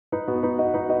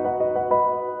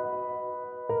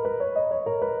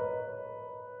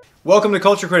Welcome to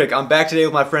Culture Critic. I'm back today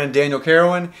with my friend Daniel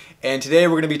Carowin, and today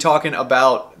we're going to be talking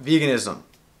about veganism.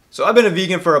 So I've been a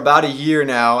vegan for about a year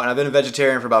now, and I've been a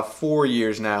vegetarian for about 4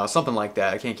 years now, something like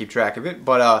that. I can't keep track of it.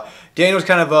 But Daniel's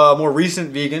kind of a more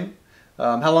recent vegan.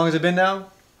 How long has it been now?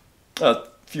 A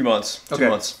few months. Okay. 2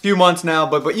 months. Few months now,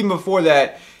 but even before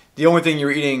that, the only thing you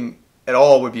were eating at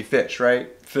all would be fish, right?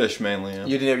 Fish mainly, yeah.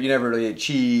 You never really ate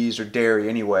cheese or dairy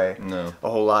anyway. No. A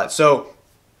whole lot. So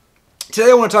today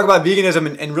I want to talk about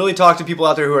veganism and really talk to people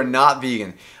out there who are not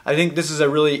vegan. I think this is a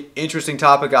really interesting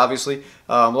topic, obviously.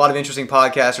 A lot of interesting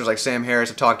podcasters like Sam Harris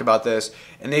have talked about this.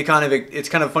 And it's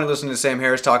kind of funny listening to Sam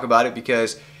Harris talk about it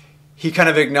because he kind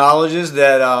of acknowledges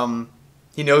that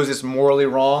he knows it's morally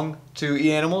wrong to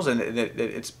eat animals and that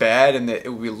it's bad and that it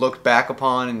will be looked back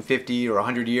upon in 50 or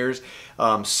 100 years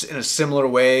in a similar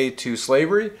way to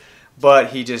slavery. But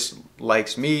he just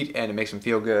likes meat and it makes him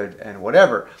feel good and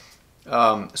whatever.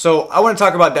 So I want to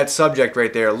talk about that subject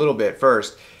right there a little bit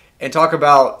first and talk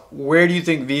about where do you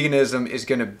think veganism is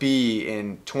going to be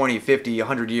in 20, 50,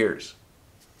 100 years?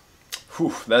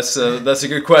 Whew, that's a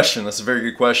good question. That's a very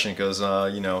good question because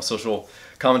social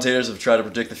commentators have tried to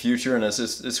predict the future, and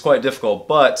it's quite difficult.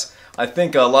 But I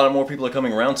think a lot more people are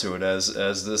coming around to it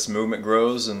as this movement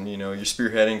grows, and you're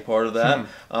spearheading part of that.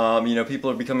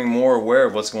 People are becoming more aware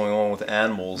of what's going on with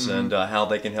animals and how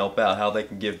they can help out, how they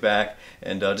can give back,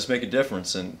 and just make a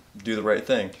difference and do the right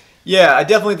thing. Yeah, I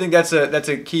definitely think that's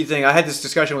a key thing. I had this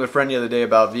discussion with a friend the other day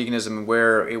about veganism and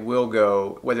where it will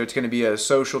go, whether it's going to be a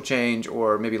social change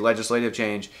or maybe legislative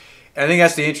change. And I think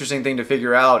that's the interesting thing to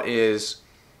figure out is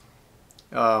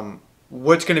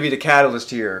what's going to be the catalyst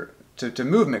here to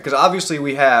movement. Because obviously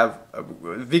we have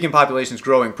vegan population is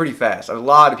growing pretty fast. A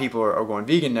lot of people are going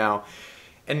vegan now.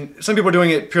 And some people are doing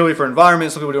it purely for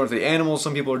environment. Some people are doing it for the animals.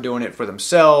 Some people are doing it for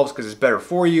themselves because it's better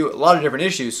for you. A lot of different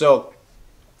issues. So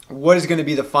what is going to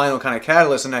be the final kind of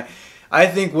catalyst? And I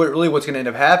think what's going to end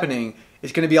up happening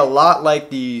is going to be a lot like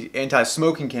the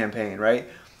anti-smoking campaign, right?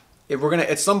 If we're going to,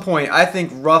 at some point, I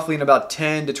think roughly in about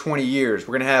 10 to 20 years,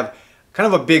 we're going to have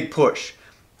kind of a big push.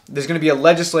 There's going to be a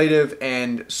legislative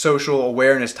and social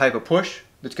awareness type of push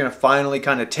that's going to finally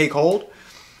kind of take hold.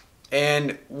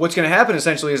 And what's going to happen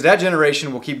essentially is that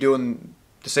generation will keep doing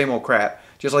the same old crap,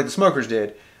 just like the smokers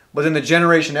did. But then the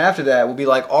generation after that will be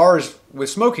like ours with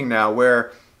smoking now,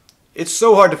 where it's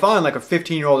so hard to find like a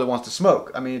 15-year-old that wants to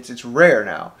smoke. I mean, it's rare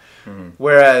now.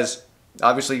 Whereas,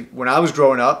 obviously, when I was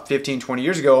growing up 15, 20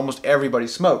 years ago, almost everybody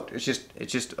smoked. It's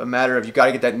just a matter of you got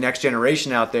to get that next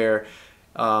generation out there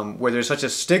where there's such a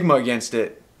stigma against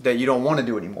it that you don't want to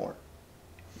do it anymore.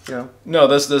 No,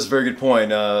 that's a very good point.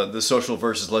 The social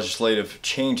versus legislative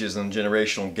changes and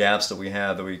generational gaps that we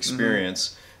have, that we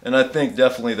experience. And I think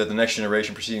definitely that the next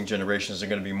generation, preceding generations, are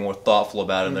going to be more thoughtful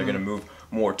about it, and they're going to move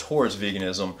more towards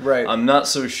veganism. Right. I'm not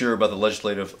so sure about the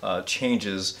legislative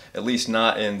changes, at least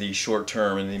not in the short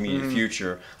term, in the immediate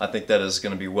future. I think that is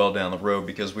going to be well down the road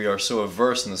because we are so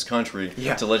averse in this country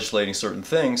to legislating certain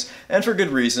things, and for good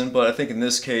reason. But I think in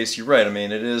this case, you're right. I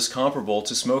mean, it is comparable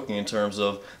to smoking in terms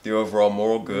of the overall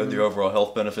moral good, the overall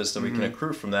health benefits that we can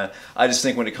accrue from that. I just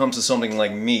think when it comes to something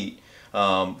like meat,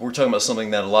 we're talking about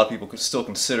something that a lot of people could still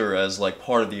consider as like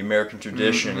part of the American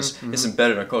tradition. It's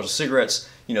embedded in our culture. Cigarettes,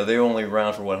 they're only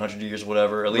around for 100 years or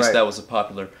whatever. At least that was the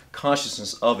popular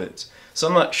consciousness of it. So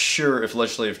I'm not sure if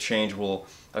legislative change will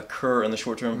occur in the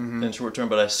short term.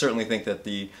 But I certainly think that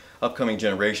the upcoming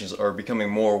generations are becoming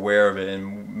more aware of it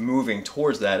and moving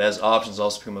towards that as options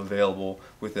also become available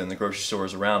within the grocery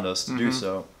stores around us to do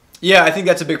so. Yeah, I think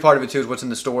that's a big part of it too, is what's in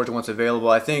the stores and what's available.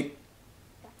 I think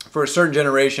for a certain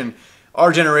generation,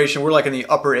 our generation, we're like in the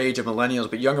upper age of millennials,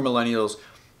 but younger millennials,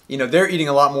 they're eating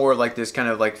a lot more like this kind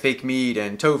of like fake meat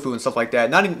and tofu and stuff like that.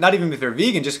 Not even if they're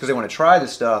vegan, just because they want to try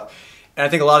this stuff. And I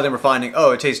think a lot of them are finding,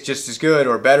 oh, it tastes just as good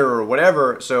or better or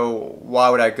whatever, so why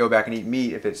would I go back and eat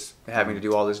meat if it's having to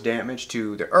do all this damage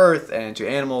to the earth and to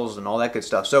animals and all that good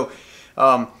stuff. So,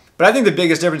 but I think the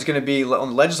biggest difference is going to be on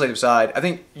the legislative side. I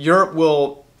think Europe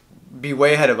will be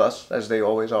way ahead of us, as they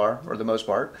always are, for the most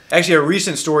part. Actually, a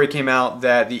recent story came out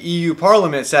that the EU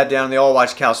Parliament sat down and they all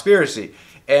watched Cowspiracy.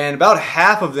 And about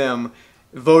half of them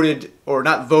voted, or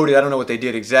not voted, I don't know what they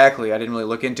did exactly, I didn't really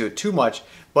look into it too much,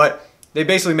 but they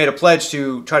basically made a pledge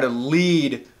to try to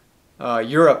lead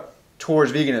Europe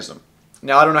towards veganism.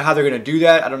 Now, I don't know how they're going to do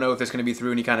that. I don't know if it's going to be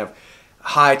through any kind of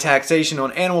high taxation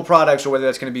on animal products or whether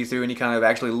that's going to be through any kind of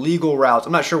actually legal routes.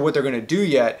 I'm not sure what they're going to do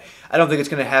yet. I don't think it's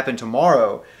going to happen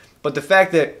tomorrow. But the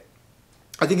fact that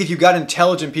I think if you've got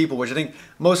intelligent people, which I think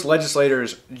most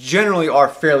legislators generally are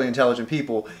fairly intelligent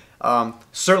people,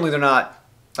 certainly they're not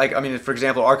like, I mean, for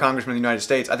example, our congressmen in the United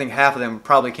States, I think half of them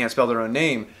probably can't spell their own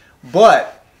name.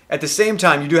 But at the same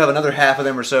time, you do have another half of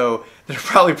them or so that are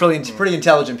probably pretty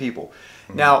intelligent people.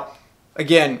 Now,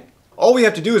 again, all we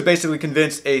have to do is basically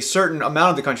convince a certain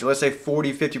amount of the country, let's say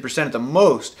 40, 50% at the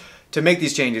most, to make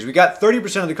these changes. We got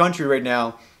 30% of the country right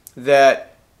now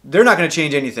that they're not going to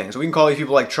change anything. So we can call these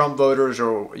people like Trump voters,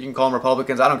 or you can call them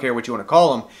Republicans. I don't care what you want to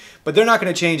call them. But they're not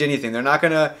going to change anything. They're not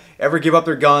going to ever give up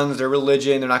their guns, their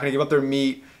religion. They're not going to give up their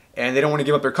meat. And they don't want to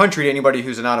give up their country to anybody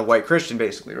who's not a white Christian,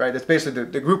 basically, right? That's basically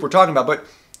the group we're talking about. But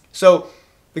so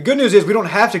the good news is we don't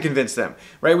have to convince them,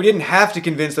 right? We didn't have to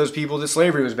convince those people that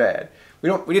slavery was bad.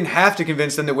 We didn't have to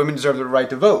convince them that women deserve the right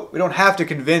to vote. We don't have to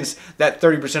convince that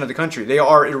 30% of the country. They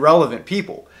are irrelevant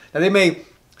people. Now, they may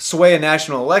sway a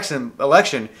national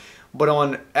election, but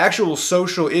on actual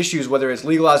social issues, whether it's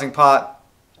legalizing pot,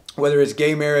 whether it's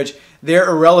gay marriage, they're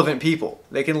irrelevant people.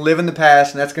 They can live in the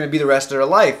past, and that's going to be the rest of their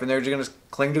life, and they're just going to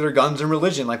cling to their guns and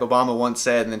religion, like Obama once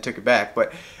said, and then took it back.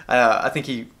 But I think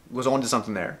he was on to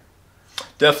something there.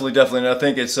 Definitely, definitely, and I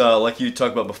think it's like you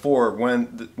talked about before.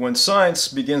 When science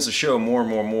begins to show more and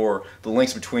more and more the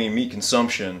links between meat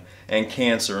consumption and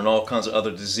cancer and all kinds of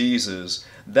other diseases,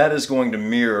 that is going to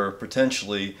mirror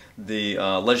potentially the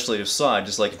legislative side,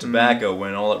 just like in tobacco,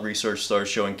 when all that research started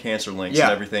showing cancer links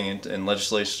and everything, and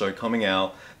legislation started coming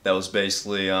out that was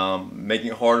basically making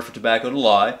it harder for tobacco to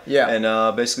lie,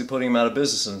 and basically putting them out of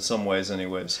business in some ways,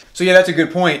 anyways. So yeah, that's a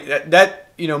good point.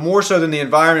 That more so than the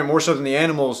environment, more so than the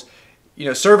animals.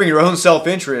 Serving your own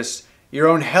self-interest, your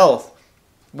own health,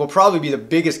 will probably be the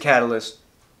biggest catalyst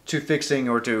to fixing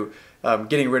or to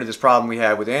getting rid of this problem we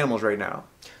have with animals right now.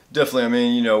 Definitely. I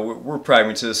mean, we're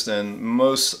pragmatists, and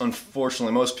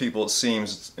unfortunately, most people, it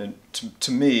seems,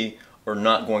 to me, are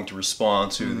not going to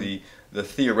respond to the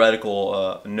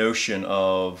theoretical notion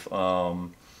of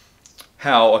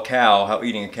how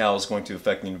eating a cow is going to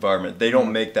affect the environment. They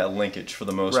don't make that linkage for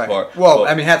the most part. Well,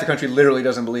 I mean, half the country literally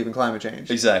doesn't believe in climate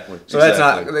change. Exactly. So that's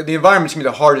not, the environment's going to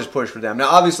be the hardest push for them. Now,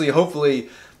 obviously, hopefully,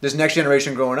 this next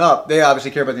generation growing up, they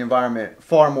obviously care about the environment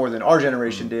far more than our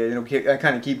generation did, and it'll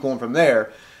kind of keep going from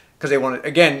there. Because they want to,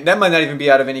 again, that might not even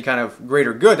be out of any kind of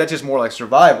greater good. That's just more like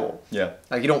survival. Yeah.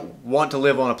 Like, you don't want to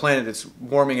live on a planet that's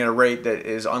warming at a rate that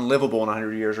is unlivable in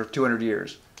 100 years or 200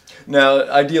 years. Now,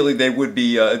 ideally, they would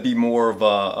be it'd be more of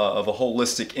a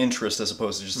holistic interest as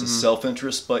opposed to just a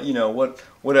self-interest. But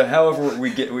however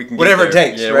we can whatever it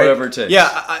takes, right? Right? Whatever it takes.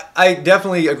 Yeah, I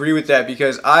definitely agree with that,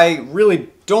 because I really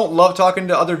don't love talking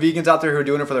to other vegans out there who are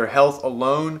doing it for their health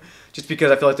alone. Just because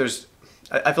I feel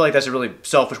like that's a really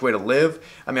selfish way to live.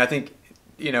 I mean, I think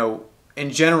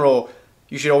in general,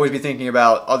 you should always be thinking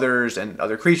about others and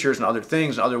other creatures and other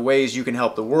things and other ways you can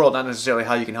help the world, not necessarily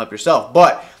how you can help yourself.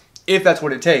 But if that's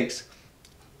what it takes,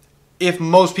 if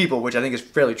most people, which I think is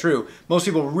fairly true, most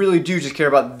people really do just care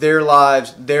about their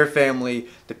lives, their family,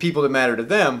 the people that matter to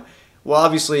them, well,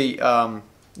 obviously,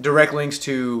 direct links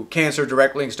to cancer,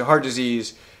 direct links to heart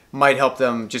disease might help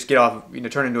them just get off,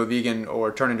 turn into a vegan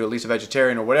or turn into at least a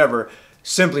vegetarian or whatever,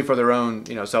 simply for their own,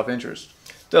 self-interest.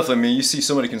 Definitely. I mean, you see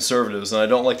so many conservatives, and I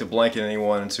don't like to blanket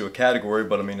anyone into a category,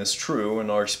 but I mean, it's true in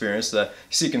our experience that you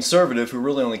see a conservative who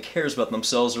really only cares about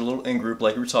themselves, their little in-group,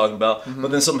 like we were talking about, but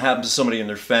then something happens to somebody in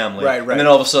their family, and then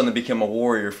all of a sudden they become a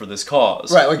warrior for this cause.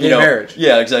 Right, like gay marriage.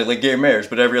 Yeah, exactly, like gay marriage,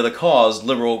 but every other cause,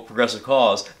 liberal, progressive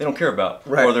cause, they don't care about,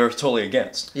 or they're totally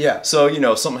against. Yeah. So,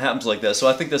 something happens like that. So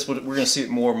I think that's what we're going to see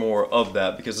more and more of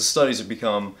that, because the studies have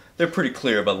become, they're pretty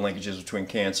clear about the linkages between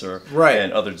cancer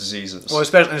and other diseases. Well,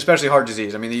 especially heart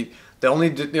disease. I mean, the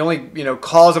only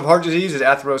cause of heart disease is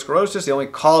atherosclerosis. The only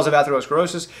cause of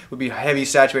atherosclerosis would be heavy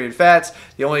saturated fats.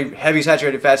 The only heavy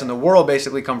saturated fats in the world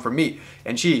basically come from meat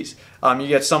and cheese. You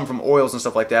get some from oils and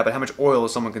stuff like that, but how much oil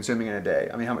is someone consuming in a day?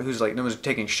 I mean, no one's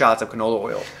taking shots of canola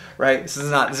oil, right? This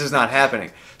is not happening.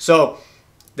 So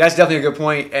that's definitely a good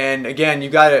point. And again,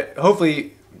 you got to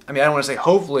hopefully. I mean, I don't want to say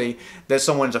hopefully that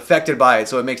someone's affected by it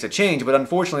so it makes a change, but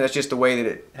unfortunately that's just the way that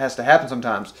it has to happen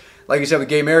sometimes. Like you said, with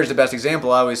gay marriage, the best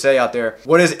example I always say out there,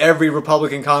 what does every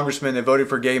Republican congressman that voted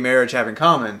for gay marriage have in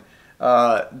common?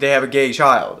 They have a gay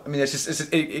child. I mean,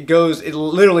 it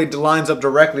literally lines up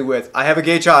directly with, I have a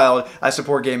gay child, I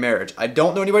support gay marriage. I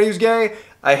don't know anybody who's gay,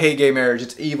 I hate gay marriage.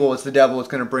 It's evil, it's the devil, it's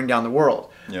going to bring down the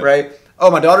world, right? Oh,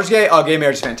 my daughter's gay? Oh, gay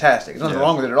marriage is fantastic. There's nothing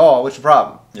wrong with it at all. What's the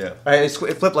problem? Yeah. Right? It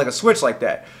flipped like a switch like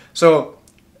that. So,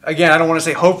 again, I don't want to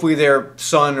say hopefully their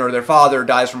son or their father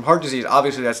dies from heart disease.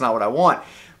 Obviously, that's not what I want.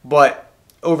 But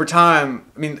over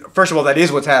time, I mean, first of all, that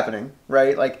is what's happening,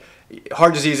 right? Like,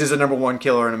 heart disease is the #1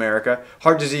 killer in America.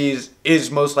 Heart disease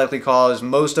is most likely caused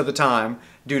most of the time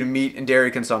due to meat and dairy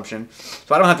consumption.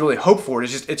 So I don't have to really hope for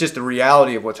it. It's just the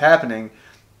reality of what's happening.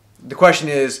 The question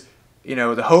is,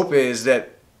 the hope is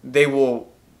that there'll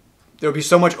be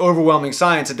so much overwhelming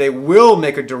science that they will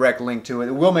make a direct link to it.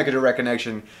 It will make a direct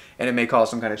connection, and it may cause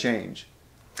some kind of change.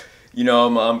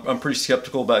 I'm pretty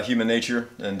skeptical about human nature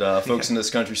and folks in this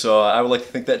country, so I would like to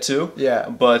think that too. Yeah.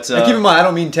 But now keep in mind, I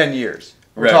don't mean 10 years.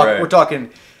 We're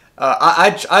talking.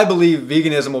 I believe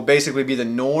veganism will basically be the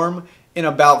norm in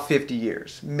about 50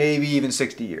 years, maybe even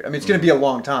 60 years. I mean, it's going to be a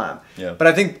long time. Yeah. But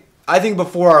I think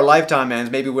before our lifetime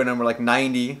ends, maybe when we're like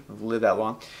 90, we'll live that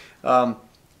long.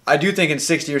 I do think in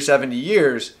 60 or 70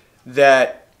 years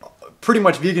that pretty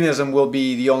much veganism will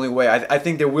be the only way. I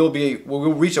think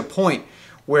we'll reach a point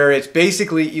where it's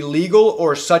basically illegal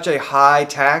or such a high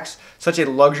tax, such a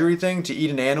luxury thing to eat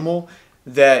an animal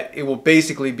that it will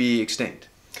basically be extinct.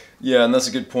 Yeah, and that's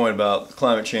a good point about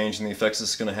climate change and the effects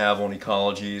it's going to have on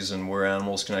ecologies and where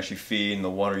animals can actually feed and the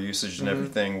water usage and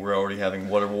everything. We're already having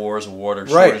water wars or water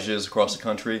shortages across the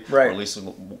country, or at least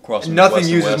across the Nothing West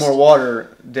uses more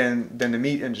water than the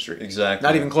meat industry. Exactly.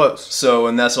 Not even close. So,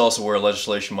 and that's also where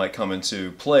legislation might come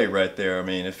into play right there. I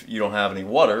mean, if you don't have any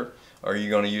water, are you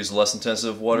going to use a less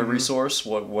intensive water resource,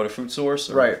 water food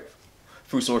source? Or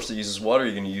food source that uses water,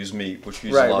 you're going to use meat, which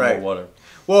uses a lot more water.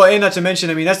 Well, and not to mention,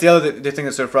 I mean, that's the thing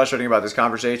that's so frustrating about this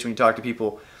conversation when you talk to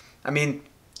people. I mean,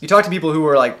 you talk to people who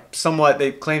are like somewhat,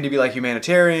 they claim to be like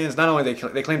humanitarians. Not only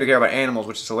they claim to care about animals,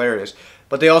 which is hilarious,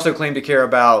 but they also claim to care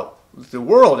about the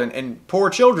world and poor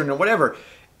children and whatever.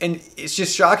 And it's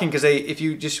just shocking because if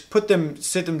you just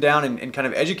sit them down and kind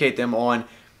of educate them on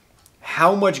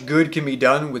how much good can be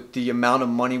done with the amount of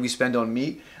money we spend on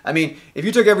meat. I mean, if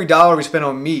you took every dollar we spend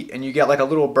on meat and you get like a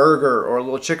little burger or a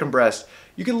little chicken breast,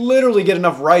 you can literally get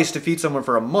enough rice to feed someone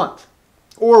for a month.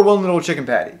 Or one little chicken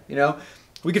patty,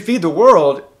 We could feed the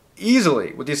world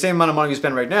easily with the same amount of money we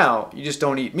spend right now. You just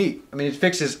don't eat meat. I mean,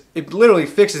 it literally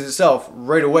fixes itself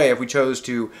right away if we chose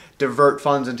to divert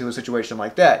funds into a situation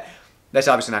like that. That's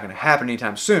obviously not going to happen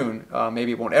anytime soon.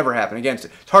 Maybe it won't ever happen. Again, it's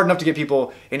hard enough to get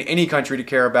people in any country to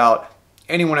care about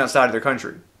anyone outside of their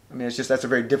country. I mean, that's a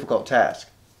very difficult task.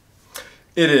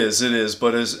 It is.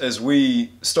 But as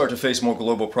we start to face more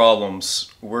global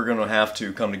problems, we're going to have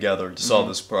to come together to solve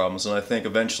these problems. And I think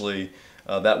eventually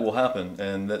that will happen.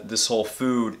 And that this whole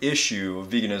food issue of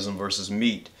veganism versus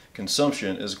meat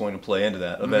consumption is going to play into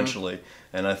that eventually.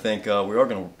 And I think we are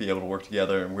going to be able to work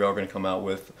together, and we are going to come out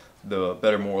with the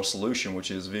better moral solution,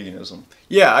 which is veganism.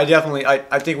 Yeah,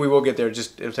 I think we will get there.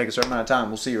 Just it'll take a certain amount of time.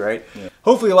 We'll see, right? Yeah.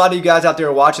 Hopefully a lot of you guys out there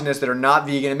are watching this that are not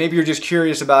vegan, and maybe you're just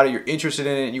curious about it, you're interested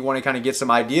in it, and you want to kind of get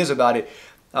some ideas about it.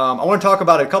 I want to talk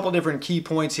about a couple different key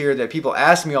points here that people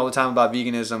ask me all the time about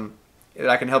veganism that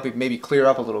I can help you maybe clear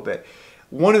up a little bit.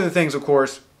 One of the things, of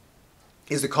course,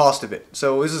 is the cost of it.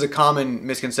 So this is a common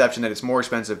misconception that it's more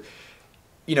expensive.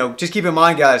 Just keep in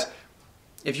mind, guys,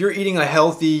 if you're eating a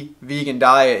healthy vegan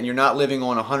diet and you're not living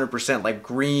on 100% like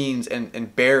greens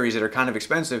and berries that are kind of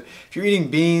expensive, if you're eating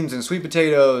beans and sweet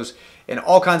potatoes and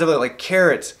all kinds of other like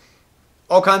carrots,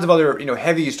 all kinds of other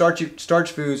heavy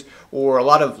starch foods, or a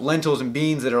lot of lentils and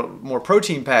beans that are more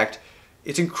protein packed,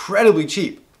 it's incredibly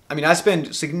cheap. I mean, I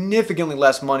spend significantly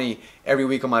less money every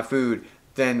week on my food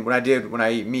than when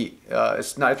I eat meat.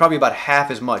 It's probably about half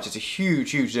as much. It's a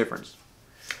huge difference.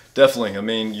 Definitely. I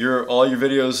mean, all your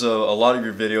videos, a lot of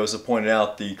your videos have pointed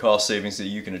out the cost savings that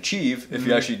you can achieve if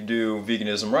you actually do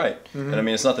veganism right. And I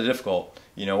mean, it's not that difficult.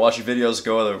 Watch your videos,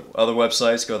 go other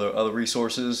websites, go to other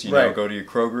resources, go to your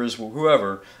Kroger's,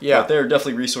 whoever. Yeah. But there are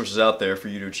definitely resources out there for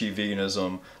you to achieve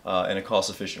veganism in a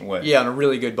cost-efficient way. Yeah, on a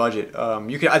really good budget.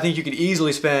 I think you could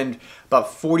easily spend about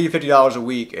 $40 to $50 a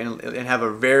week and have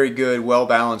a very good,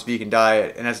 well-balanced vegan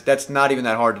diet, and that's not even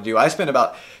that hard to do. I spend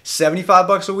about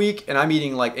 $75 a week, and I'm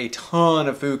eating like a ton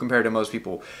of food compared to most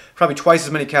people. Probably twice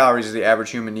as many calories as the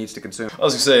average human needs to consume. I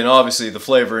was going to say, and obviously the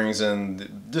flavorings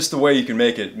and just the way you can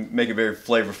make it very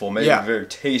flavorful, make it very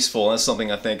tasteful. And that's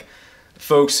something I think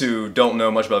folks who don't know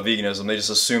much about veganism, they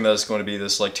just assume that it's going to be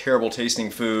this like terrible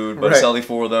tasting food, but it's healthy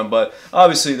for them. But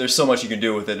obviously there's so much you can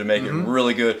do with it to make it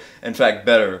really good, in fact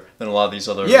better than a lot of these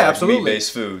other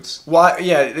meat-based foods. Why?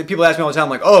 Yeah, people ask me all the time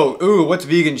like, what's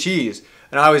vegan cheese?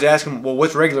 And I always ask them, well,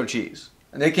 what's regular cheese?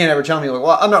 And they can't ever tell me, like,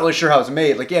 well, I'm not really sure how it's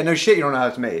made. Like, yeah, no shit, you don't know how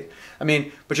it's made. I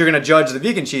mean, but you're going to judge the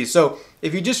vegan cheese. So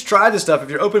if you just try this stuff, if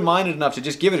you're open-minded enough to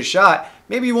just give it a shot,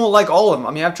 maybe you won't like all of them.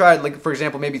 I mean, I've tried, like, for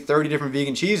example, maybe 30 different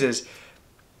vegan cheeses.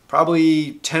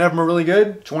 Probably 10 of them are really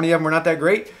good. 20 of them are not that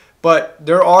great. But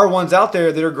there are ones out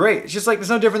there that are great. It's just like, it's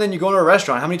no different than you go to a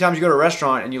restaurant. How many times you go to a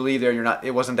restaurant and you leave there and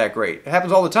it wasn't that great? It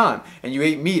happens all the time. And you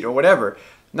ate meat or whatever.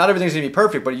 Not everything's going to be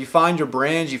perfect, but you find your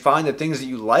brands, you find the things that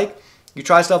you like. You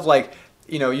try stuff like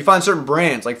you find certain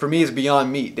brands. Like for me, it's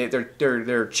Beyond Meat.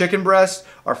 Their chicken breasts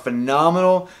are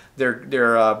phenomenal.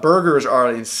 Their burgers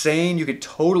are insane. You could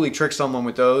totally trick someone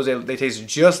with those. They taste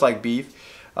just like beef.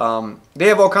 They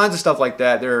have all kinds of stuff like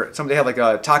that. They have like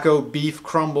a taco beef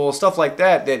crumble, stuff like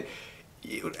that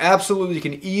you absolutely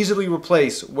can easily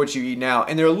replace what you eat now.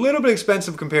 And they're a little bit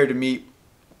expensive compared to meat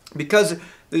because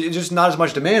there's just not as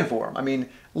much demand for them. I mean,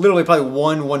 literally probably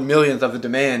 1/1,000,000th of the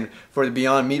demand for the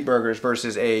Beyond Meat burgers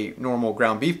versus a normal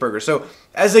ground beef burger. So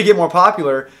as they get more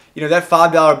popular, that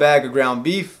 $5 bag of ground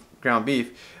beef,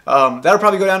 that'll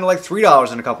probably go down to like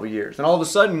 $3 in a couple of years. And all of a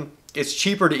sudden, it's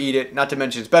cheaper to eat it, not to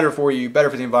mention it's better for you, better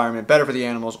for the environment, better for the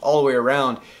animals, all the way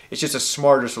around. It's just a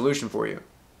smarter solution for you.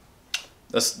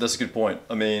 That's a good point.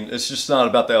 I mean, it's just not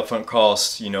about the upfront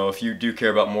cost. If you do care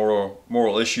about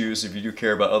moral issues, if you do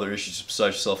care about other issues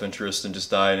besides self-interest and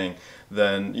just dieting,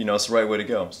 then it's the right way to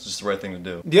go. It's just the right thing to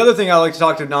do. The other thing I like to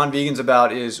talk to non-vegans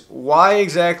about is why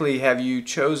exactly have you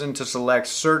chosen to select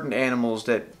certain animals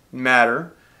that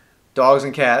matter, dogs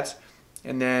and cats,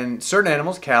 and then certain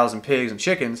animals, cows and pigs and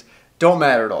chickens, don't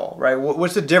matter at all, right?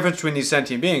 What's the difference between these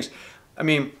sentient beings? I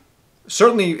mean,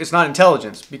 certainly it's not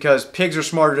intelligence, because pigs are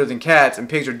smarter than cats and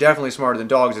pigs are definitely smarter than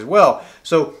dogs as well.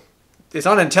 So it's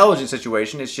not an intelligent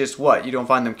situation. It's just what? You don't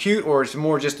find them cute, or it's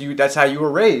more just that's how you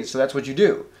were raised, so that's what you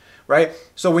do, right?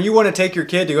 So when you want to take your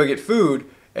kid to go get food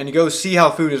and you go see how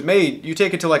food is made, you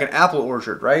take it to like an apple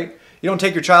orchard, right? You don't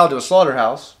take your child to a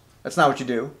slaughterhouse. That's not what you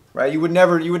do, right? You would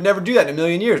never do that in a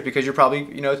million years, because you're probably,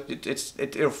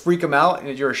 it'll freak them out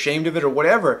and you're ashamed of it or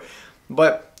whatever.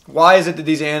 But why is it that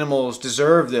these animals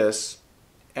deserve this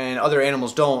and other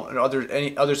animals don't, and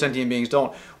any other sentient beings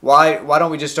don't? Why don't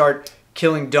we just start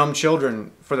killing dumb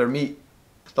children for their meat?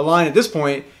 The line at this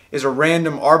point is a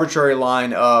random, arbitrary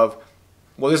line of,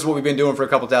 well, this is what we've been doing for a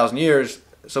couple thousand years,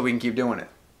 so we can keep doing it.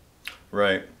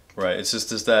 Right. It's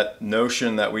just that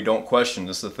notion that we don't question.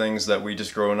 It's the things that we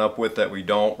just growing up with that we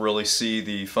don't really see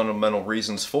the fundamental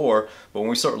reasons for. But when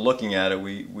we start looking at it,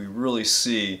 we really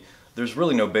see there's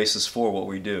really no basis for what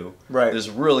we do. Right. There's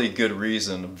really good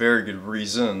reason, very good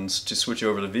reasons to switch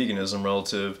over to veganism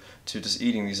relative to just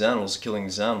eating these animals, killing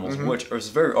these animals, which is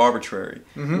very arbitrary.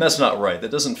 And that's not right.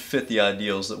 That doesn't fit the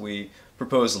ideals that we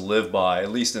propose to live by,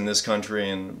 at least in this country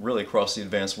and really across the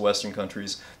advanced Western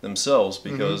countries themselves,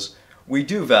 because we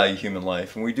do value human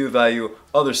life and we do value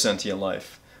other sentient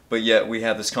life. But yet we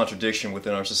have this contradiction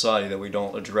within our society that we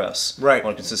don't address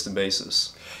on a consistent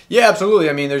basis. Yeah, absolutely.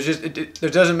 I mean, there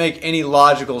doesn't make any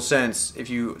logical sense if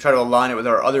you try to align it with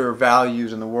our other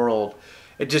values in the world.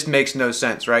 It just makes no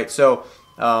sense, right? So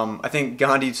I think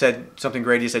Gandhi said something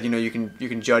great. He said, you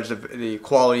can judge the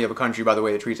quality of a country by the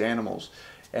way it treats animals,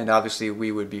 and obviously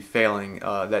we would be failing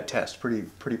that test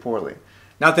pretty poorly.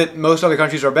 Not that most other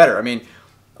countries are better. I mean,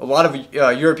 a lot of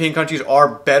European countries are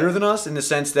better than us in the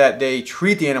sense that they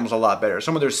treat the animals a lot better.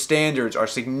 Some of their standards are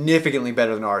significantly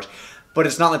better than ours. But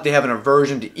it's not like they have an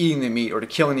aversion to eating the meat or to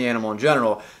killing the animal in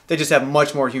general. They just have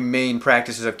much more humane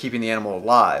practices of keeping the animal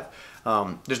alive.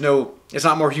 It's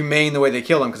not more humane the way they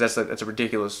kill them, because that's a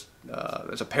ridiculous,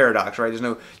 that's a paradox, right?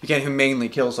 You can't humanely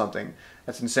kill something.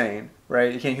 That's insane,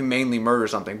 right? You can't humanely murder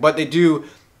something. But they do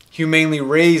humanely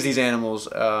raise these animals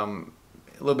a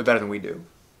little bit better than we do.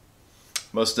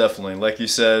 Most definitely. Like you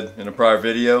said in a prior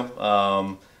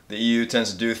video, the EU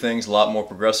tends to do things a lot more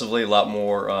progressively, a lot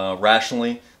more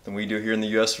rationally than we do here in the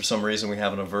U.S. For some reason, we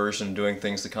have an aversion to doing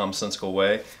things the commonsensical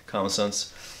way. Common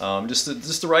sense,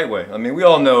 just the right way. I mean, we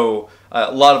all know,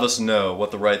 a lot of us know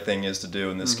what the right thing is to do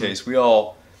in this case. We've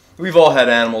all had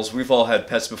animals, we've all had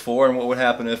pets before, and what would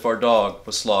happen if our dog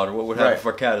was slaughtered? What would happen if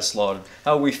our cat is slaughtered?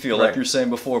 How would we feel? Like you were saying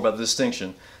before about the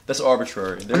distinction. That's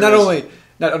arbitrary.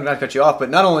 Not to cut you off, but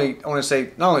not only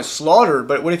slaughtered,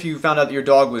 but what if you found out that your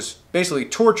dog was basically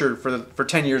tortured for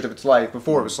 10 years of its life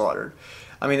before it was slaughtered?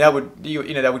 I mean, that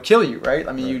would kill you, right?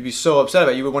 I mean, you'd be so upset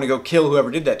about it. You would want to go kill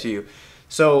whoever did that to you.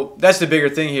 So that's the bigger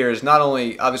thing here, is not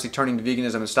only obviously turning to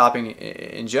veganism and stopping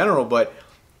in general, but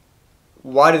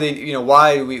why do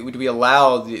we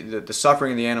allow the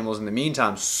suffering of the animals in the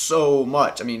meantime so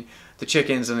much? I mean, the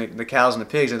chickens and the cows and the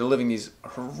pigs, they're living these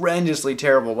horrendously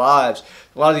terrible lives.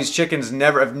 A lot of these chickens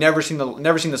have never seen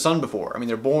the sun before. I mean,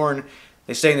 they're born,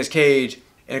 they stay in this cage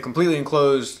in a completely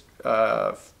enclosed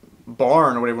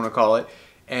barn or whatever you want to call it,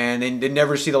 and they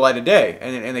never see the light of day,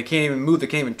 and they can't even move, they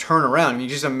can't even turn around. I mean, you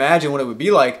just imagine what it would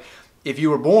be like if you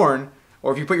were born,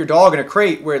 or if you put your dog in a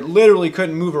crate where it literally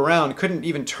couldn't move around, couldn't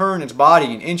even turn its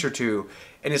body an inch or two,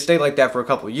 and it stayed like that for a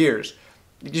couple of years.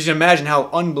 Just imagine how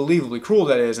unbelievably cruel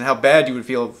that is, and how bad you would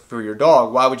feel for your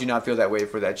dog. Why would you not feel that way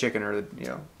for that chicken or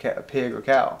a pig or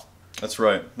cow? That's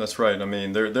right. That's right. I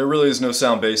mean, there really is no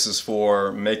sound basis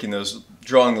for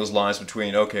drawing those lines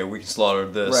between, okay, we can slaughter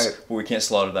this, but we can't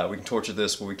slaughter that. We can torture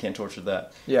this, but we can't torture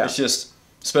that. Yeah. It's just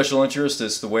special interest.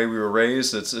 It's the way we were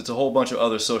raised. It's a whole bunch of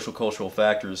other social cultural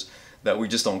factors that we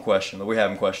just don't question, that we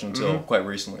haven't questioned until quite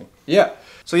recently. Yeah.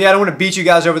 So yeah, I don't want to beat you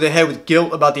guys over the head with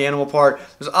guilt about the animal part.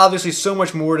 There's obviously so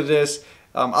much more to this.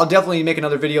 I'll definitely make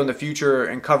another video in the future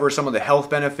and cover some of the health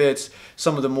benefits,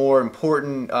 some of the more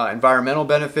important environmental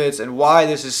benefits, and why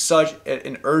this is such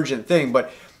an urgent thing.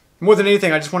 But more than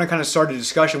anything, I just want to kind of start a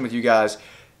discussion with you guys.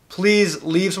 Please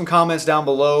leave some comments down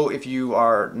below if you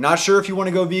are not sure if you want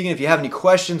to go vegan, if you have any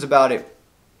questions about it,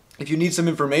 if you need some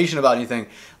information about anything,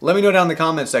 let me know down in the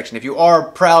comments section. If you are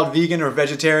a proud vegan or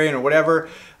vegetarian or whatever,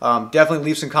 definitely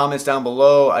leave some comments down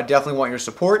below. I definitely want your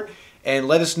support. And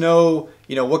let us know,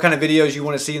 what kind of videos you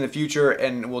want to see in the future,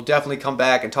 and we'll definitely come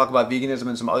back and talk about veganism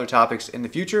and some other topics in the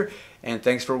future. And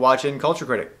thanks for watching Culture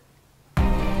Critic.